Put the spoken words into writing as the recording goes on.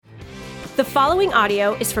The following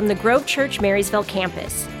audio is from the Grove Church Marysville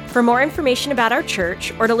campus. For more information about our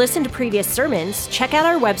church or to listen to previous sermons, check out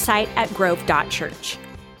our website at grove.church.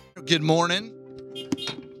 Good morning.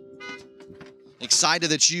 Excited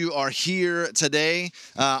that you are here today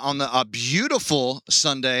on a beautiful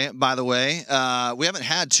Sunday, by the way. We haven't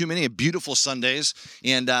had too many beautiful Sundays,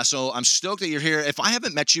 and so I'm stoked that you're here. If I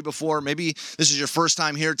haven't met you before, maybe this is your first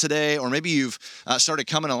time here today, or maybe you've started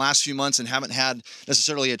coming in the last few months and haven't had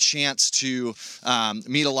necessarily a chance to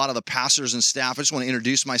meet a lot of the pastors and staff. I just want to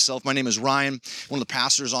introduce myself. My name is Ryan, one of the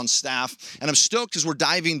pastors on staff, and I'm stoked because we're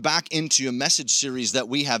diving back into a message series that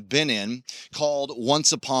we have been in called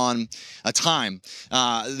Once Upon a Time.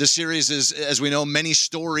 The series is, as we know, many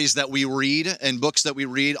stories that we read and books that we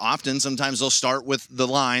read. Sometimes they'll start with the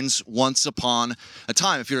lines, Once Upon a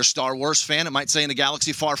Time. If you're a Star Wars fan, it might say in a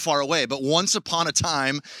galaxy far, far away. But Once Upon a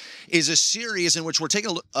Time is a series in which we're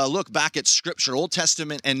taking a look back at Scripture, Old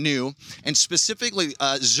Testament and New, and specifically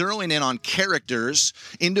zeroing in on characters,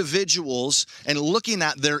 individuals, and looking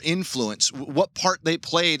at their influence, what part they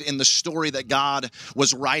played in the story that God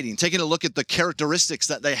was writing, taking a look at the characteristics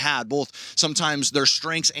that they had, both sometimes their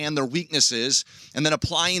strengths and their weaknesses, and then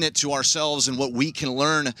applying it to ourselves and what we can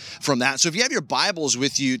learn from that. So if you have your Bibles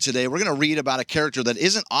with you today, we're going to read about a character that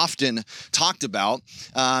isn't often talked about.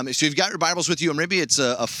 So you've got your Bibles with you, or maybe it's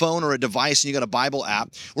a phone or a device and you got a Bible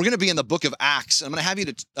app. We're going to be in the book of Acts. I'm going to have you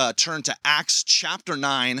to turn to Acts chapter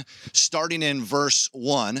 9, starting in verse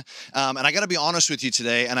 1. And I got to be honest with you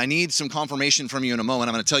today, and I need some confirmation from you in a moment.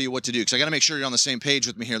 I'm going to tell you what to do, because I got to make sure you're on the same page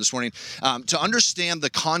with me here this morning. To understand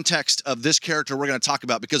the context of this character we're going to talk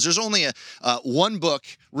about, because there's only one book,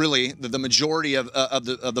 really, the majority of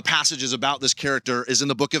the passages about this character is in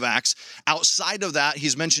the book of Acts. Outside of that,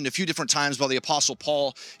 he's mentioned a few different times by the Apostle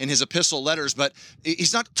Paul in his epistle letters, but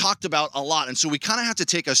he's not talked about a lot. And so we kind of have to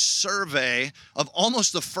take a survey of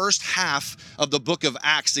almost the first half of the book of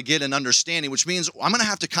Acts to get an understanding, which means I'm going to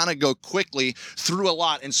have to kind of go quickly through a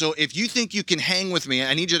lot. And so if you think you can hang with me,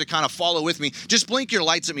 I need you to kind of follow with me. Just blink your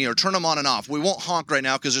lights at me or turn them on and off. We won't honk right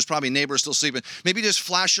now because there's probably neighbors still sleeping. Maybe just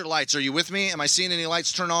flash your lights. Are you with me? Am I seeing any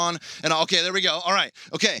lights turn on? And okay, there we go. All right.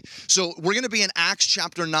 Okay. So we're going to be in Acts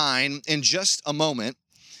chapter 9 in just a moment.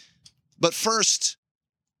 But first,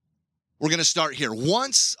 we're going to start here.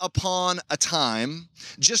 Once upon a time,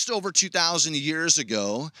 just over 2,000 years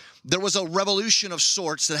ago, there was a revolution of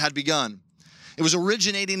sorts that had begun. It was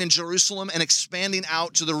originating in Jerusalem and expanding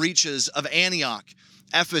out to the reaches of Antioch,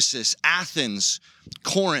 Ephesus, Athens,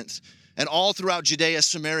 Corinth, and all throughout Judea,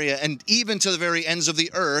 Samaria, and even to the very ends of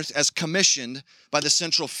the earth, as commissioned by the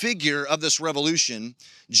central figure of this revolution,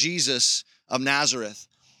 Jesus of Nazareth.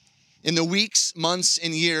 In the weeks, months,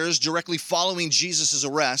 and years directly following Jesus'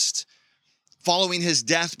 arrest, following his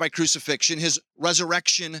death by crucifixion, his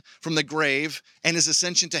resurrection from the grave, and his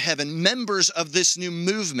ascension to heaven, members of this new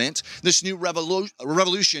movement, this new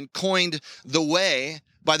revolution, coined the way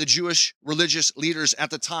by the Jewish religious leaders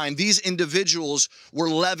at the time. These individuals were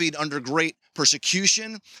levied under great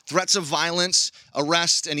persecution, threats of violence,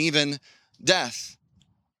 arrest, and even death.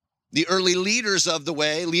 The early leaders of the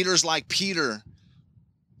way, leaders like Peter,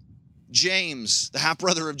 James, the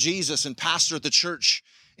half-brother of Jesus and pastor at the church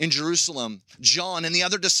in Jerusalem, John, and the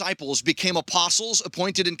other disciples became apostles,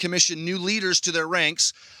 appointed and commissioned new leaders to their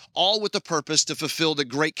ranks, all with the purpose to fulfill the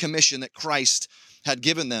great commission that Christ had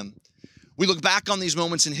given them. We look back on these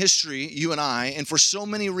moments in history, you and I, and for so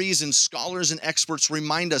many reasons, scholars and experts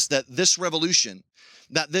remind us that this revolution,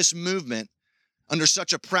 that this movement, under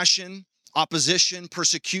such oppression, opposition,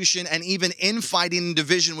 persecution, and even infighting and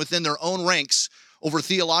division within their own ranks over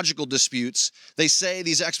theological disputes, they say,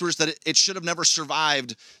 these experts, that it should have never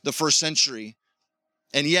survived the first century.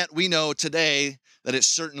 And yet we know today that it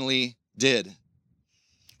certainly did.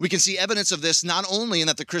 We can see evidence of this not only in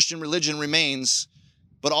that the Christian religion remains,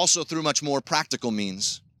 but also through much more practical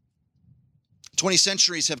means. 20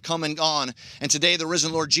 centuries have come and gone, and today the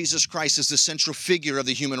risen Lord Jesus Christ is the central figure of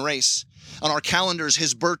the human race. On our calendars,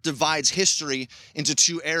 his birth divides history into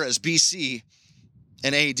two eras, BC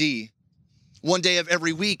and AD. One day of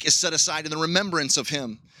every week is set aside in the remembrance of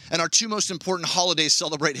him, and our two most important holidays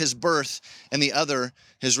celebrate his birth and the other,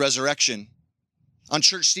 his resurrection. On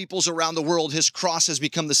church steeples around the world, his cross has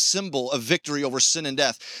become the symbol of victory over sin and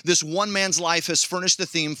death. This one man's life has furnished the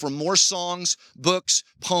theme for more songs, books,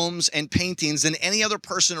 poems, and paintings than any other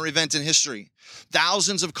person or event in history.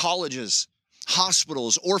 Thousands of colleges,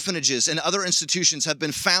 hospitals, orphanages, and other institutions have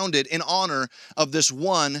been founded in honor of this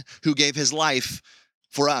one who gave his life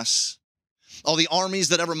for us. All the armies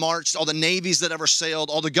that ever marched, all the navies that ever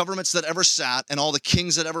sailed, all the governments that ever sat, and all the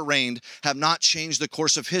kings that ever reigned have not changed the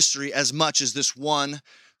course of history as much as this one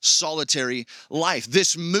solitary life.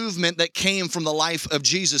 This movement that came from the life of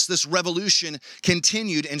Jesus, this revolution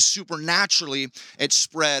continued, and supernaturally it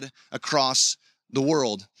spread across the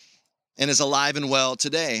world and is alive and well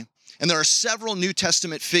today. And there are several New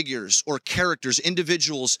Testament figures or characters,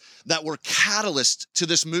 individuals that were catalysts to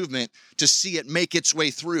this movement to see it make its way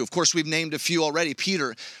through. Of course, we've named a few already.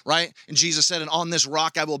 Peter, right? And Jesus said, and on this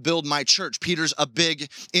rock I will build my church. Peter's a big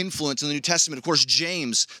influence in the New Testament. Of course,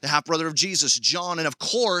 James, the half-brother of Jesus, John, and of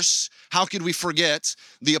course, how could we forget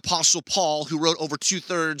the Apostle Paul, who wrote over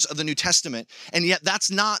 2/3 of the New Testament? And yet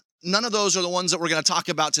none of those are the ones that we're going to talk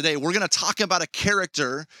about today. We're going to talk about a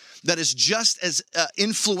character that is just as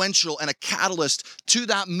influential and a catalyst to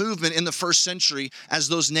that movement in the first century as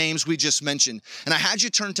those names we just mentioned. And I had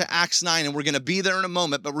you turn to Acts 9, and we're going to be there in a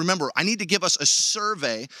moment. But remember, I need to give us a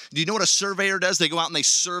survey. Do you know what a surveyor does? They go out and they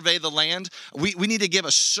survey the land. We need to give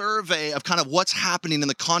a survey of kind of what's happening in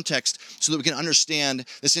the context so that we can understand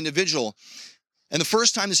this individual. And the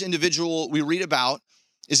first time this individual we read about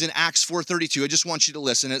is in Acts 4:32. I just want you to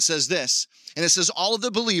listen. It says this, and it says, all of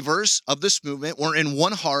the believers of this movement were in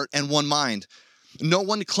one heart and one mind. No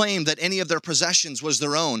one claimed that any of their possessions was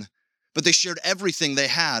their own, but they shared everything they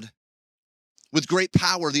had. With great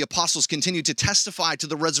power, the apostles continued to testify to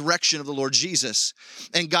the resurrection of the Lord Jesus,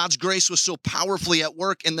 and God's grace was so powerfully at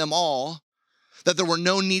work in them all that there were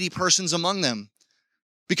no needy persons among them,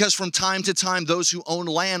 because from time to time, those who owned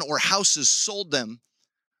land or houses sold them,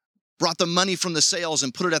 brought the money from the sales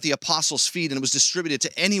and put it at the apostles' feet, and it was distributed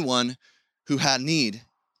to anyone who had need.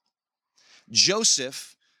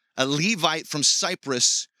 Joseph, a Levite from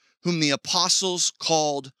Cyprus, whom the apostles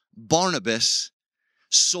called Barnabas,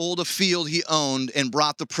 sold a field he owned and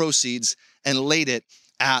brought the proceeds and laid it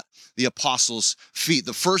at the apostles' feet.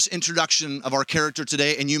 The first introduction of our character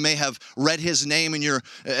today, and you may have read his name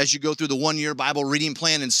as you go through the one-year Bible reading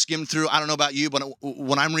plan and skim through. I don't know about you, but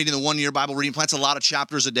when I'm reading the one-year Bible reading plan, it's a lot of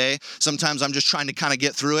chapters a day. Sometimes I'm just trying to kind of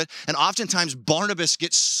get through it. And oftentimes Barnabas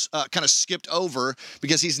gets kind of skipped over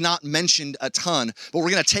because he's not mentioned a ton. But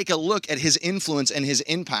we're going to take a look at his influence and his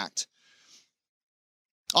impact.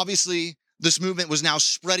 Obviously, this movement was now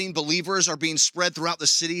spreading. Believers are being spread throughout the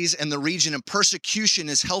cities and the region, and persecution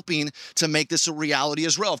is helping to make this a reality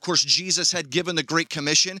as well. Of course, Jesus had given the Great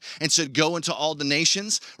Commission and said, go into all the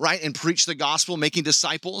nations, right, and preach the gospel, making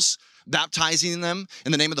disciples, baptizing them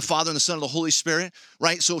in the name of the Father and the Son and the Holy Spirit,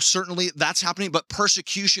 right? So certainly that's happening, but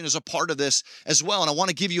persecution is a part of this as well. And I want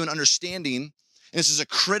to give you an understanding, and this is a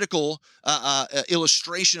critical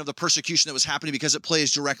illustration of the persecution that was happening because it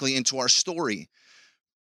plays directly into our story.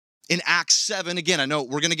 In Acts 7, again, I know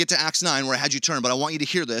we're going to get to Acts 9 where I had you turn, but I want you to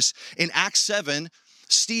hear this. In Acts 7,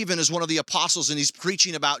 Stephen is one of the apostles, and he's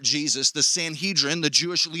preaching about Jesus. The Sanhedrin, the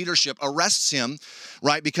Jewish leadership, arrests him,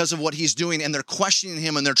 right, because of what he's doing, and they're questioning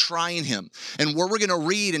him, and they're trying him. And what we're going to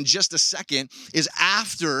read in just a second is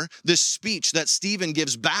after this speech that Stephen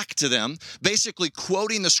gives back to them, basically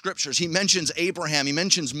quoting the scriptures. He mentions Abraham, he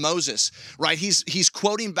mentions Moses, right? He's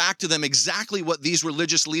quoting back to them exactly what these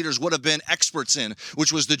religious leaders would have been experts in,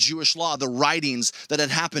 which was the Jewish law, the writings that had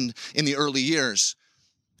happened in the early years.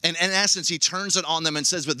 And in essence, he turns it on them and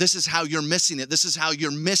says, but this is how you're missing it. This is how you're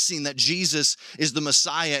missing that Jesus is the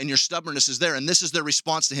Messiah and your stubbornness is there. And this is their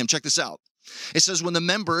response to him. Check this out. It says, when the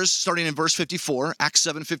members, starting in verse 54, Acts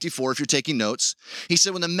 7:54, if you're taking notes, he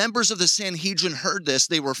said, when the members of the Sanhedrin heard this,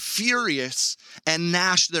 they were furious and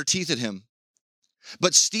gnashed their teeth at him.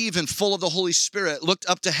 But Stephen, full of the Holy Spirit, looked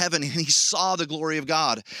up to heaven and he saw the glory of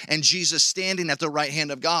God and Jesus standing at the right hand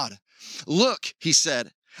of God. Look, he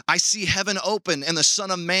said, I see heaven open and the Son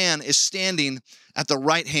of Man is standing at the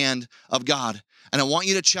right hand of God. And I want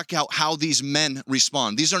you to check out how these men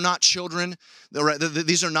respond. These are not children.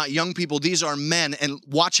 These are not young people. These are men. And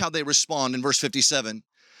watch how they respond in verse 57.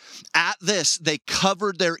 At this, they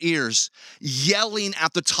covered their ears, yelling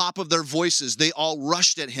at the top of their voices. They all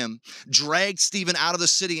rushed at him, dragged Stephen out of the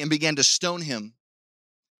city and began to stone him.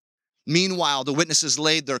 Meanwhile, the witnesses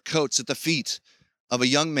laid their coats at the feet of a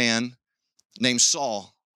young man named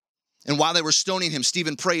Saul. And while they were stoning him,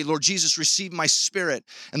 Stephen prayed, Lord Jesus, receive my spirit.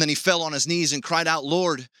 And then he fell on his knees and cried out,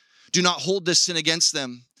 Lord, do not hold this sin against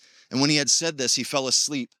them. And when he had said this, he fell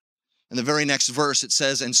asleep. In the very next verse, it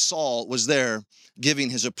says, and Saul was there giving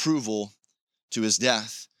his approval to his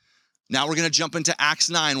death. Now we're going to jump into Acts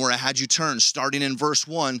 9 where I had you turn, starting in verse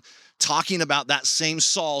 1, talking about that same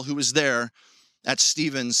Saul who was there at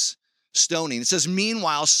Stephen's stoning. It says,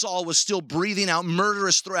 meanwhile, Saul was still breathing out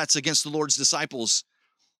murderous threats against the Lord's disciples.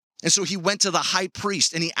 And so he went to the high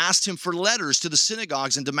priest and he asked him for letters to the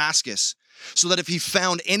synagogues in Damascus, so that if he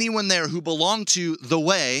found anyone there who belonged to the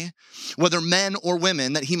way, whether men or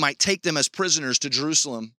women, that he might take them as prisoners to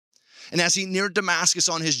Jerusalem. And as he neared Damascus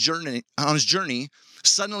on his journey,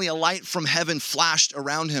 suddenly a light from heaven flashed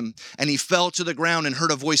around him, and he fell to the ground and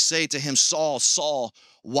heard a voice say to him, Saul, Saul,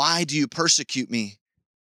 why do you persecute me?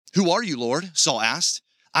 Who are you, Lord? Saul asked.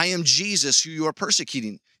 I am Jesus, who you are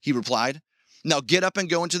persecuting, he replied. Now get up and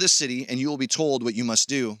go into the city, and you will be told what you must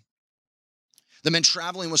do. The men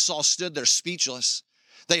traveling with Saul stood there speechless.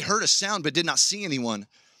 They heard a sound but did not see anyone.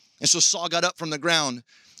 And so Saul got up from the ground,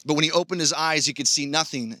 but when he opened his eyes, he could see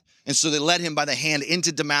nothing. And so they led him by the hand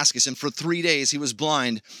into Damascus, and for 3 days he was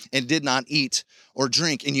blind and did not eat or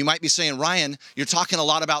drink. And you might be saying, Ryan, you're talking a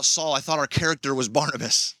lot about Saul. I thought our character was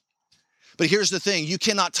Barnabas. But here's the thing, you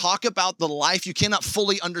cannot talk about the life, you cannot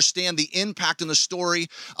fully understand the impact and the story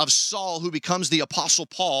of Saul, who becomes the Apostle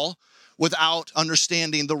Paul, without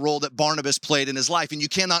understanding the role that Barnabas played in his life. And you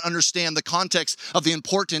cannot understand the context of the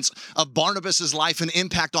importance of Barnabas's life and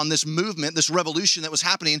impact on this movement, this revolution that was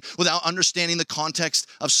happening, without understanding the context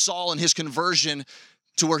of Saul and his conversion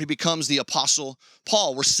to where he becomes the Apostle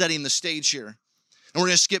Paul. We're setting the stage here. And we're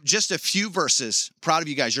going to skip just a few verses. Proud of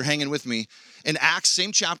you guys, you're hanging with me. In Acts,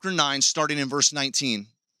 same chapter 9, starting in verse 19.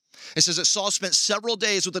 It says that Saul spent several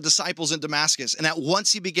days with the disciples in Damascus, and at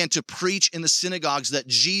once he began to preach in the synagogues that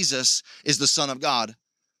Jesus is the Son of God.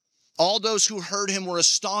 All those who heard him were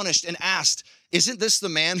astonished and asked, isn't this the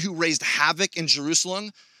man who raised havoc in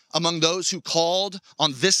Jerusalem among those who called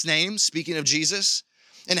on this name, speaking of Jesus?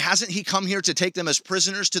 And hasn't he come here to take them as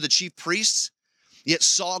prisoners to the chief priests? Yet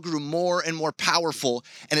Saul grew more and more powerful,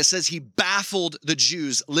 and it says he baffled the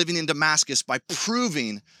Jews living in Damascus by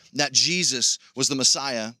proving that Jesus was the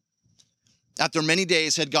Messiah. After many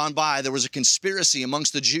days had gone by, there was a conspiracy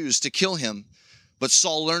amongst the Jews to kill him, but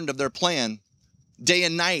Saul learned of their plan. Day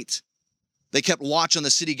and night, they kept watch on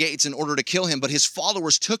the city gates in order to kill him, but his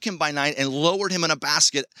followers took him by night and lowered him in a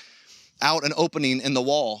basket out an opening in the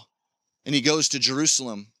wall, and he goes to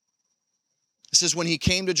Jerusalem. It says when he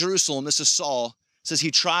came to Jerusalem, this is Saul, it says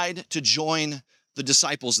he tried to join the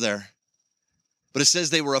disciples there, but it says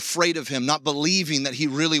they were afraid of him, not believing that he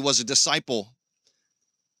really was a disciple.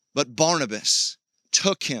 But Barnabas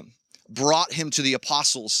took him, brought him to the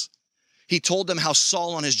apostles. He told them how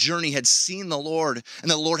Saul on his journey had seen the Lord,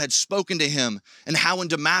 and the Lord had spoken to him, and how in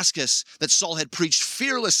Damascus that Saul had preached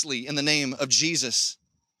fearlessly in the name of Jesus.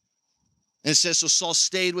 And it says, so Saul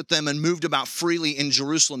stayed with them and moved about freely in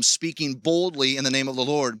Jerusalem, speaking boldly in the name of the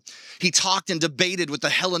Lord. He talked and debated with the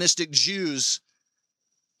Hellenistic Jews,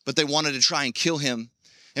 but they wanted to try and kill him.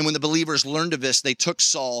 And when the believers learned of this, they took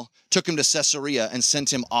Saul, took him to Caesarea, and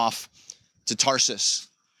sent him off to Tarsus.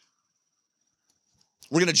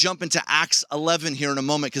 We're going to jump into Acts 11 here in a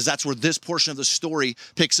moment because that's where this portion of the story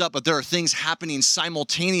picks up. But there are things happening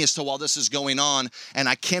simultaneous to while this is going on, and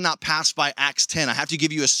I cannot pass by Acts 10. I have to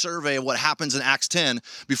give you a survey of what happens in Acts 10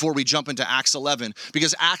 before we jump into Acts 11,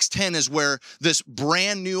 because Acts 10 is where this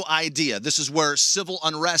brand new idea, this is where civil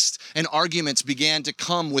unrest and arguments began to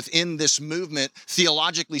come within this movement,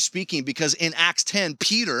 theologically speaking, because in Acts 10,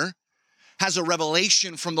 Peter has a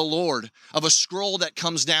revelation from the Lord of a scroll that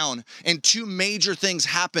comes down, and two major things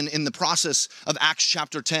happen in the process of Acts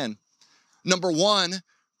chapter 10. Number one,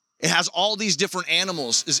 it has all these different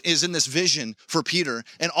animals is in this vision for Peter,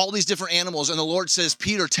 and all these different animals, and the Lord says,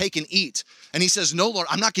 Peter, take and eat. And he says, no, Lord,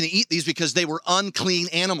 I'm not going to eat these because they were unclean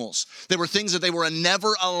animals. They were things that they were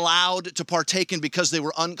never allowed to partake in because they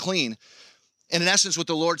were unclean. And in essence, what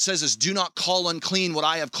the Lord says is, do not call unclean what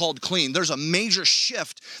I have called clean. There's a major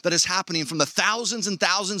shift that is happening from the thousands and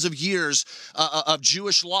thousands of years of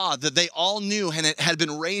Jewish law that they all knew and it had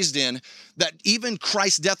been raised in, that even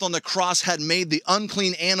Christ's death on the cross had made the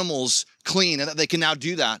unclean animals clean, and that they can now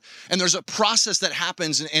do that. And there's a process that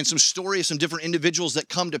happens and some story of some different individuals that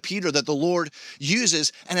come to Peter that the Lord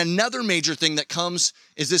uses. And another major thing that comes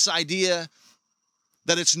is this idea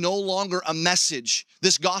that it's no longer a message.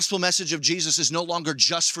 This gospel message of Jesus is no longer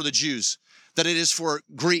just for the Jews, that it is for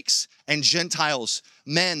Greeks and Gentiles,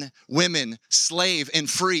 men, women, slave, and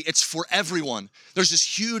free. It's for everyone. There's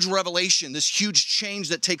this huge revelation, this huge change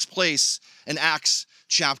that takes place in Acts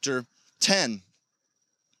chapter 10.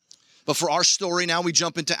 But for our story now, we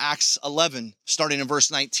jump into Acts 11, starting in verse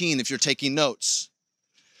 19, if you're taking notes.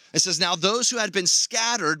 It says, now those who had been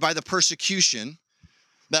scattered by the persecution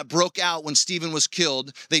that broke out when Stephen was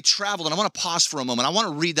killed, they traveled. And I want to pause for a moment. I want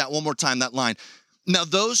to read that one more time, that line. Now,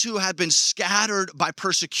 those who had been scattered by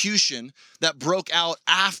persecution that broke out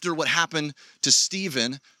after what happened to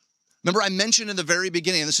Stephen, Remember, I mentioned in the very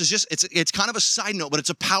beginning, and this is just, it's kind of a side note, but it's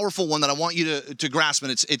a powerful one that I want you to grasp,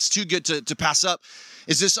 and it's too good to pass up,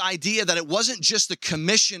 is this idea that it wasn't just the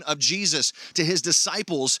commission of Jesus to his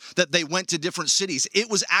disciples that they went to different cities. It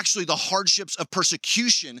was actually the hardships of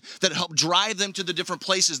persecution that helped drive them to the different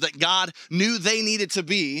places that God knew they needed to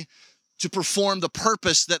be to perform the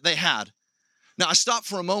purpose that they had. Now, I stop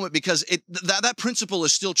for a moment because that principle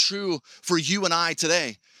is still true for you and I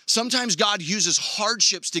today. Sometimes God uses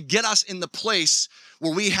hardships to get us in the place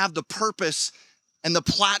where we have the purpose and the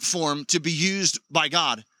platform to be used by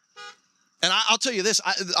God. And I'll tell you this,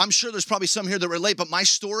 I'm sure there's probably some here that relate, but my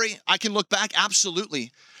story, I can look back,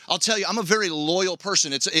 absolutely. I'll tell you, I'm a very loyal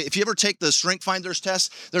person. If you ever take the Strength Finders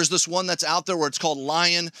test, there's this one that's out there where it's called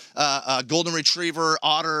lion, golden retriever,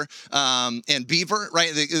 otter, and beaver,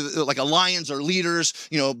 right? Like lions are leaders,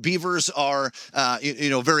 beavers are,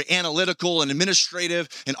 very analytical and administrative,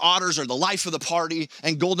 and otters are the life of the party,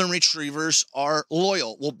 and golden retrievers are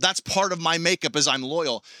loyal. Well, that's part of my makeup is I'm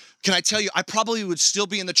loyal. Can I tell you, I probably would still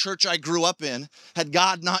be in the church I grew up in had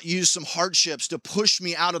God not used some hardships to push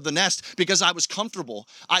me out of the nest because I was comfortable.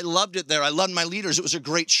 I loved it there. I loved my leaders. It was a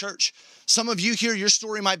great church. Some of you here, your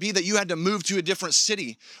story might be that you had to move to a different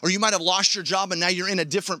city, or you might have lost your job and now you're in a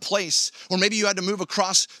different place, or maybe you had to move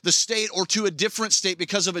across the state or to a different state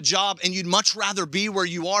because of a job and you'd much rather be where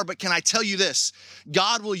you are. But can I tell you this?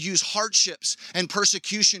 God will use hardships and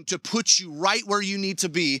persecution to put you right where you need to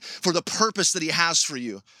be for the purpose that he has for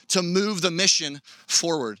you, to move the mission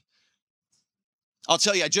forward. I'll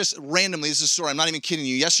tell you, I just randomly, this is a story, I'm not even kidding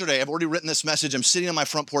you. Yesterday, I've already written this message. I'm sitting on my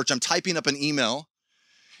front porch. I'm typing up an email.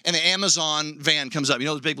 And the Amazon van comes up. You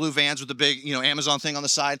know those big blue vans with the big, Amazon thing on the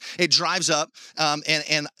side? It drives up,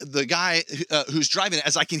 and the guy who's driving it,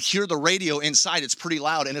 as I can hear the radio inside, it's pretty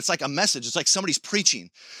loud, and it's like a message. It's like somebody's preaching.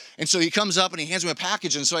 And so he comes up, and he hands me a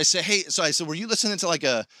package, and so I say, hey, were you listening to like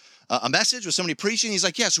a message with somebody preaching? He's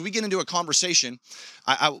like, yeah. So we get into a conversation.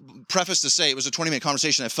 I preface to say it was a 20-minute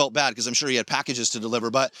conversation. I felt bad because I'm sure he had packages to deliver,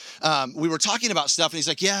 but we were talking about stuff, and he's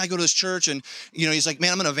like, yeah, I go to this church, and he's like,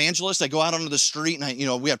 man, I'm an evangelist. I go out onto the street,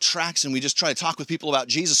 and we have tracts, and we just try to talk with people about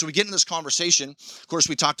Jesus. So we get into this conversation. Of course,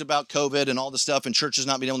 we talked about COVID and all the stuff, and churches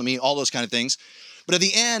not being able to meet, all those kind of things. But at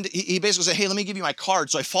the end, he basically said, hey, let me give you my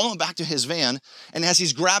card. So I follow him back to his van. And as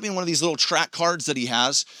he's grabbing one of these little track cards that he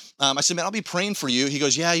has, I said, man, I'll be praying for you. He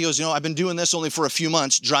goes, yeah. He goes, I've been doing this only for a few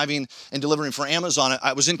months, driving and delivering for Amazon.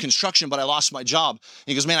 I was in construction, but I lost my job. And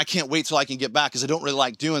he goes, man, I can't wait till I can get back because I don't really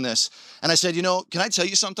like doing this. And I said, can I tell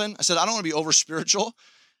you something? I said, I don't want to be over spiritual.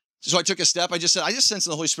 So I took a step. I just sensed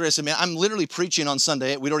in the Holy Spirit. I said, man, I'm literally preaching on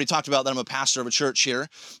Sunday. We'd already talked about that I'm a pastor of a church here.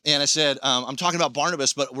 And I said, I'm talking about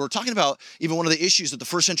Barnabas, but we're talking about even one of the issues that the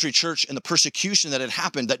first century church and the persecution that had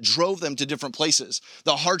happened that drove them to different places.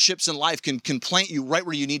 The hardships in life can plant you right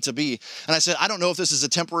where you need to be. And I said, I don't know if this is a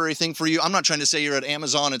temporary thing for you. I'm not trying to say you're at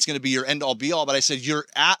Amazon. It's going to be your end all be all, but I said, you're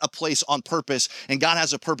at a place on purpose and God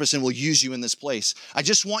has a purpose and will use you in this place. I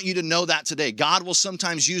just want you to know that today. God will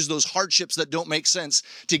sometimes use those hardships that don't make sense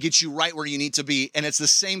to get you right where you need to be. And it's the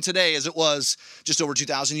same today as it was just over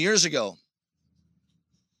 2,000 years ago.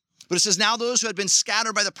 But it says, now those who had been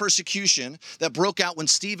scattered by the persecution that broke out when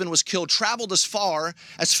Stephen was killed traveled as far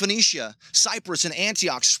as Phoenicia, Cyprus, and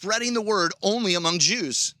Antioch, spreading the word only among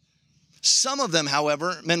Jews. Some of them,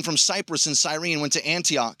 however, men from Cyprus and Cyrene, went to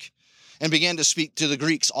Antioch and began to speak to the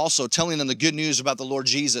Greeks also, telling them the good news about the Lord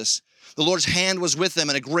Jesus. The Lord's hand was with them,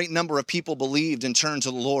 and a great number of people believed and turned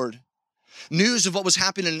to the Lord. News of what was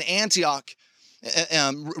happening in Antioch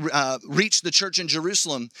reached the church in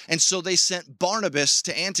Jerusalem, and so they sent Barnabas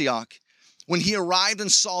to Antioch. When he arrived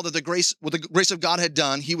and saw that what the grace of God had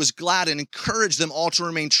done, he was glad and encouraged them all to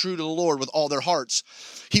remain true to the Lord with all their hearts.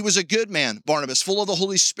 He was a good man, Barnabas, full of the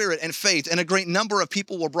Holy Spirit and faith, and a great number of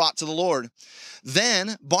people were brought to the Lord.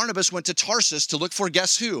 Then Barnabas went to Tarsus to look for,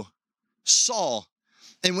 guess who? Saul.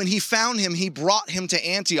 And when he found him, he brought him to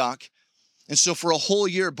Antioch. And so for a whole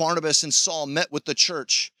year, Barnabas and Saul met with the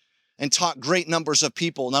church and taught great numbers of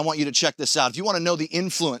people. And I want you to check this out. If you want to know the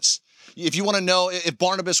influence, if you want to know if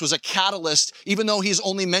Barnabas was a catalyst, even though he's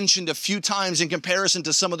only mentioned a few times in comparison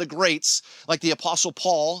to some of the greats, like the Apostle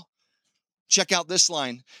Paul, check out this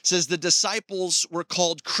line. It says, the disciples were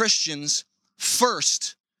called Christians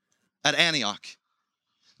first at Antioch.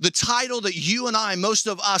 The title that you and I, most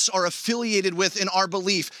of us, are affiliated with in our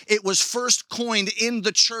belief, it was first coined in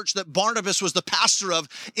the church that Barnabas was the pastor of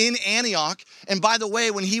in Antioch. And by the way,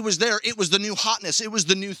 when he was there, it was the new hotness. It was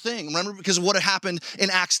the new thing. Remember, because of what had happened in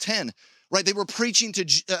Acts 10, right? They were preaching to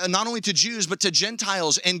not only to Jews, but to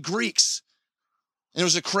Gentiles and Greeks. And it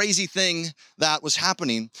was a crazy thing that was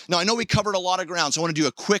happening. Now, I know we covered a lot of ground, so I want to do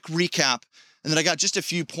a quick recap. And then I got just a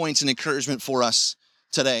few points and encouragement for us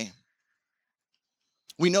today.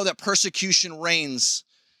 We know that persecution reigns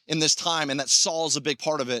in this time and that Saul is a big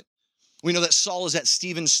part of it. We know that Saul is at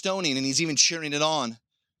Stephen's stoning and he's even cheering it on.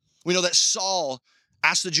 We know that Saul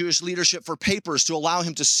asked the Jewish leadership for papers to allow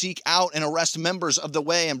him to seek out and arrest members of the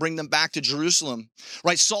way and bring them back to Jerusalem,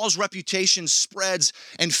 right? Saul's reputation spreads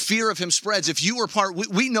and fear of him spreads. If you were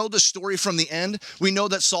we know the story from the end. We know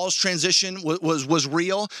that Saul's transition was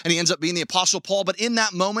real and he ends up being the Apostle Paul. But in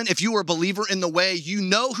that moment, if you were a believer in the way, you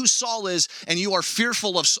know who Saul is and you are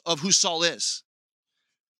fearful of who Saul is.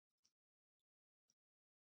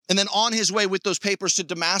 And then on his way with those papers to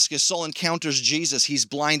Damascus, Saul encounters Jesus. He's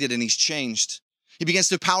blinded and he's changed. He begins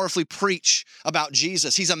to powerfully preach about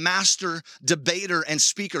Jesus. He's a master debater and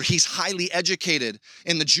speaker. He's highly educated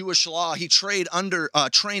in the Jewish law. He trained under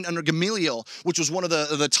Gamaliel, which was one of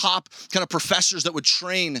the top kind of professors that would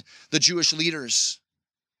train the Jewish leaders.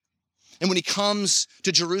 And when he comes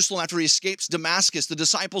to Jerusalem after he escapes Damascus, the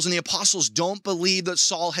disciples and the apostles don't believe that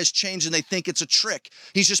Saul has changed and they think it's a trick.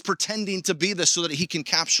 He's just pretending to be this so that he can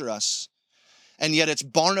capture us. And yet it's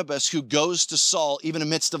Barnabas who goes to Saul even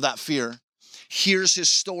amidst of that fear. Here's his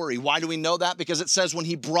story. Why do we know that? Because it says when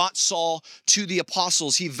he brought Saul to the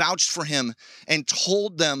apostles, he vouched for him and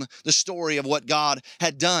told them the story of what God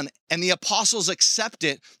had done. And the apostles accept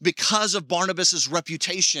it because of Barnabas's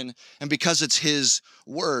reputation and because it's his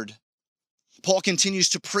word. Paul continues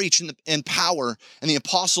to preach in power, and the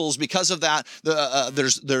apostles, because of that,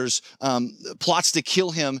 there's plots to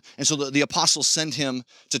kill him, and so the apostles send him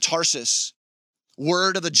to Tarsus.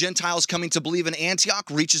 Word of the Gentiles coming to believe in Antioch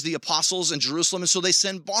reaches the apostles in Jerusalem, and so they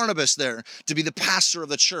send Barnabas there to be the pastor of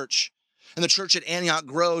the church. And the church at Antioch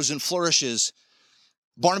grows and flourishes.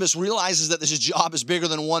 Barnabas realizes that this job is bigger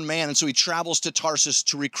than one man, and so he travels to Tarsus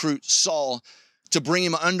to recruit Saul, to bring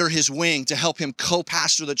him under his wing, to help him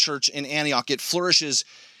co-pastor the church in Antioch. It flourishes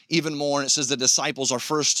even more, and it says the disciples are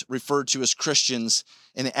first referred to as Christians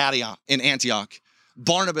in Antioch.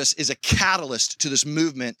 Barnabas is a catalyst to this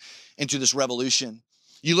movement and to this revolution.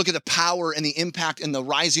 You look at the power and the impact and the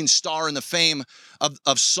rising star and the fame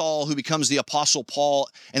of Saul, who becomes the Apostle Paul,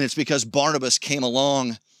 and it's because Barnabas came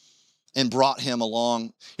along and brought him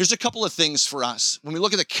along. Here's a couple of things for us. When we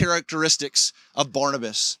look at the characteristics of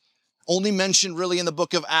Barnabas, only mentioned really in the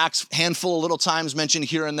book of Acts, handful of little times mentioned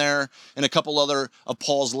here and there, and a couple other of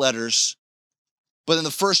Paul's letters. But in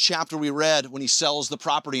the first chapter we read, when he sells the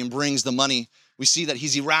property and brings the money, we see that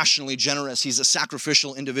he's irrationally generous. He's a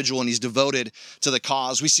sacrificial individual and he's devoted to the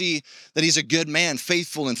cause. We see that he's a good man,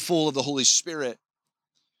 faithful and full of the Holy Spirit.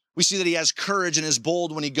 We see that he has courage and is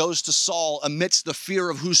bold when he goes to Saul amidst the fear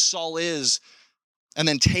of who Saul is, and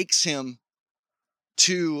then takes him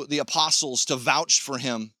to the apostles to vouch for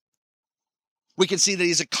him. We can see that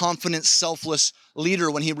he's a confident, selfless leader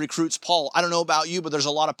when he recruits Paul. I don't know about you, but there's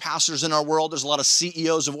a lot of pastors in our world. There's a lot of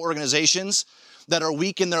CEOs of organizations that are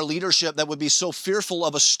weak in their leadership, that would be so fearful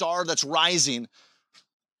of a star that's rising,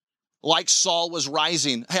 like Saul was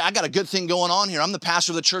rising. Hey, I got a good thing going on here. I'm the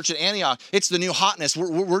pastor of the church at Antioch. It's the new hotness.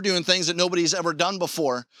 We're doing things that nobody's ever done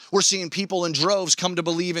before. We're seeing people in droves come to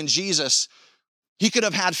believe in Jesus. He could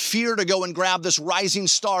have had fear to go and grab this rising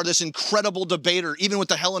star, this incredible debater, even with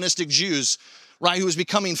the Hellenistic Jews, right, who was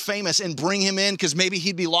becoming famous, and bring him in because maybe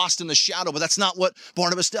he'd be lost in the shadow. But that's not what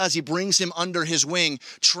Barnabas does. He brings him under his wing,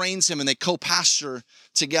 trains him, and they co-pastor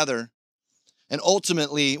together. And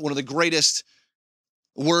ultimately, one of the greatest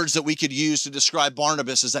words that we could use to describe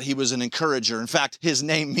Barnabas is that he was an encourager. In fact, his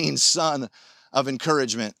name means son of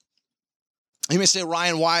encouragement. You may say,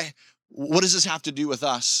 Ryan, what does this have to do with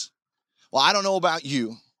us? Well, I don't know about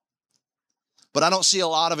you, but I don't see a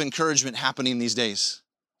lot of encouragement happening these days.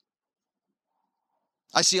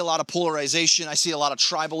 I see a lot of polarization. I see a lot of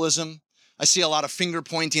tribalism. I see a lot of finger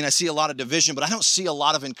pointing. I see a lot of division, but I don't see a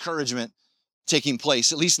lot of encouragement taking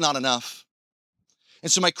place, at least not enough.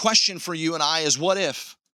 And so my question for you and I is, what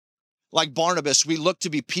if, like Barnabas, we look to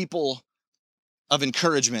be people of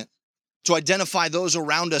encouragement, to identify those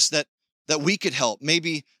around us that we could help,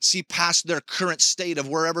 maybe see past their current state of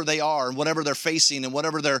wherever they are and whatever they're facing and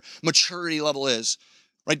whatever their maturity level is,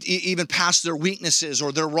 right? Even past their weaknesses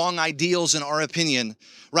or their wrong ideals, in our opinion,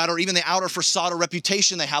 right? Or even the outer facade or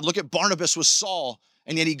reputation they have. Look at Barnabas with Saul,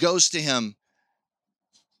 and yet he goes to him.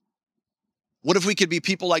 What if we could be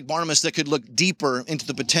people like Barnabas that could look deeper into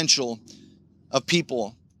the potential of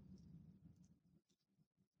people?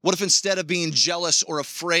 What if instead of being jealous or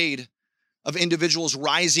afraid of individuals'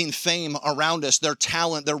 rising fame around us, their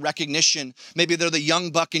talent, their recognition, maybe they're the young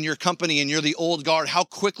buck in your company and you're the old guard, how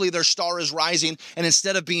quickly their star is rising, and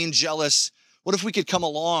instead of being jealous, what if we could come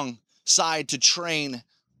alongside to train,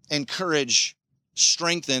 encourage,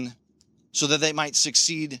 strengthen, so that they might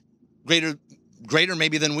succeed greater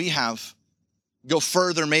maybe than we have? go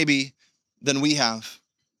further maybe than we have.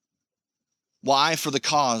 Why? For the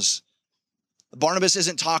cause. Barnabas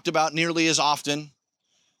isn't talked about nearly as often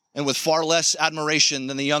and with far less admiration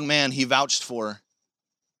than the young man he vouched for,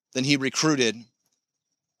 than he recruited,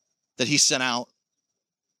 that he sent out.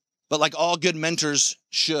 But like all good mentors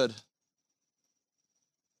should,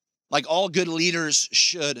 like all good leaders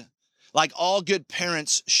should, like all good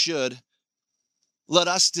parents should, let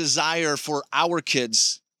us desire for our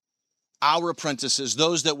kids, our apprentices,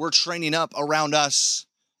 those that we're training up around us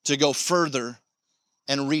to go further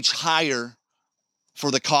and reach higher for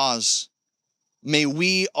the cause. May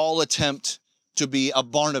we all attempt to be a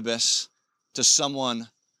Barnabas to someone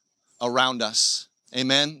around us.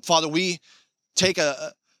 Amen. Father, we take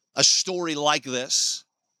a story like this,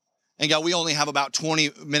 and God, we only have about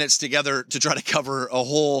 20 minutes together to try to cover a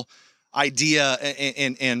whole idea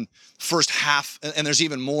in first half, and there's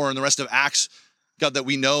even more in the rest of Acts, God, that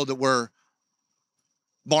we know that where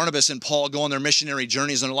Barnabas and Paul go on their missionary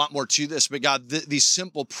journeys, and a lot more to this, but God, these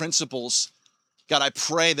simple principles, God, I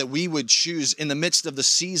pray that we would choose in the midst of the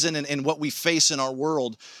season and what we face in our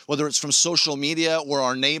world, whether it's from social media or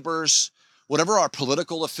our neighbors, whatever our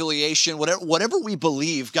political affiliation, whatever we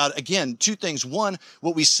believe, God, again, two things. One,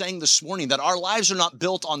 what we sang this morning, that our lives are not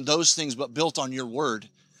built on those things, but built on your word.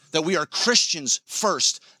 That we are Christians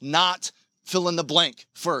first, not fill in the blank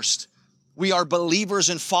first. We are believers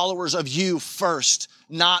and followers of you first,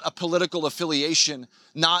 not a political affiliation,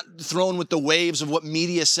 not thrown with the waves of what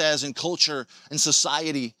media says and culture and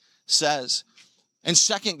society says. And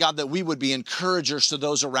second, God, that we would be encouragers to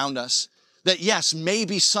those around us. That yes,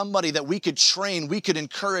 maybe somebody that we could train, we could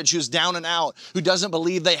encourage who's down and out, who doesn't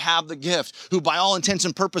believe they have the gift, who by all intents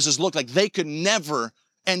and purposes look like they could never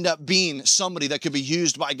end up being somebody that could be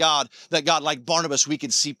used by God, that God, like Barnabas, we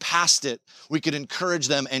could see past it. We could encourage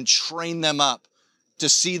them and train them up to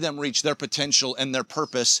see them reach their potential and their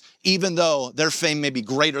purpose, even though their fame may be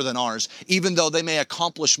greater than ours, even though they may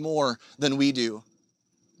accomplish more than we do.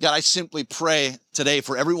 God, I simply pray today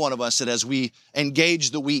for every one of us that as we engage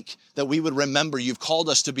the week, that we would remember you've called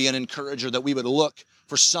us to be an encourager, that we would look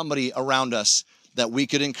for somebody around us that we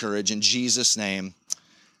could encourage. In Jesus' name,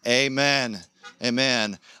 amen.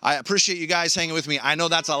 Amen. I appreciate you guys hanging with me. I know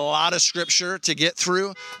that's a lot of scripture to get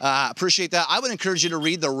through. Appreciate that. I would encourage you to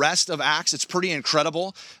read the rest of Acts. It's pretty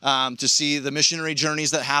incredible to see the missionary journeys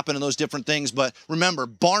that happen and those different things. But remember,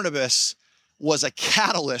 Barnabas was a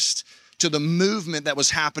catalyst to the movement that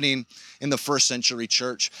was happening in the first century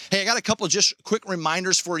church. Hey, I got a couple of just quick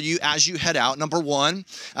reminders for you as you head out. Number one,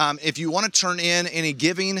 if you want to turn in any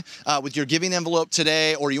giving with your giving envelope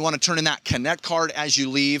today, or you want to turn in that Connect card as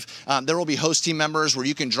you leave, there will be host team members where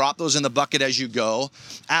you can drop those in the bucket as you go.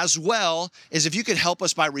 As well as if you could help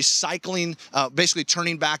us by recycling, basically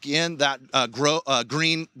turning back in that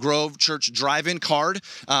Green Grove Church drive-in card,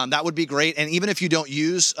 that would be great. And even if you don't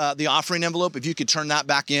use the offering envelope, if you could turn that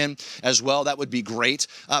back in as well, that would be great.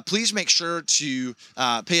 Please make sure to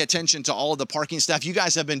pay attention to all of the parking staff. You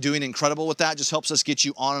guys have been doing incredible with that. Just helps us get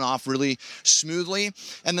you on and off really smoothly.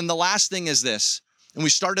 And then the last thing is this, and we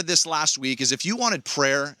started this last week, is if you wanted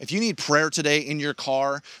prayer, if you need prayer today in your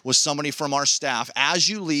car with somebody from our staff, as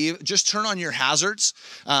you leave, just turn on your hazards,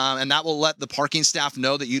 and that will let the parking staff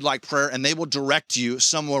know that you'd like prayer, and they will direct you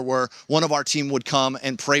somewhere where one of our team would come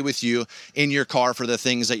and pray with you in your car for the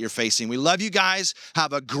things that you're facing. We love you guys.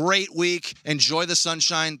 Have a great week. Enjoy the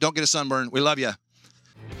sunshine. Don't get a sunburn. We love you.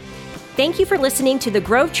 Thank you for listening to the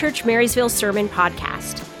Grove Church Marysville Sermon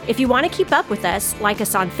Podcast. If you want to keep up with us, like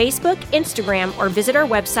us on Facebook, Instagram, or visit our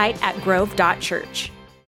website at grove.church.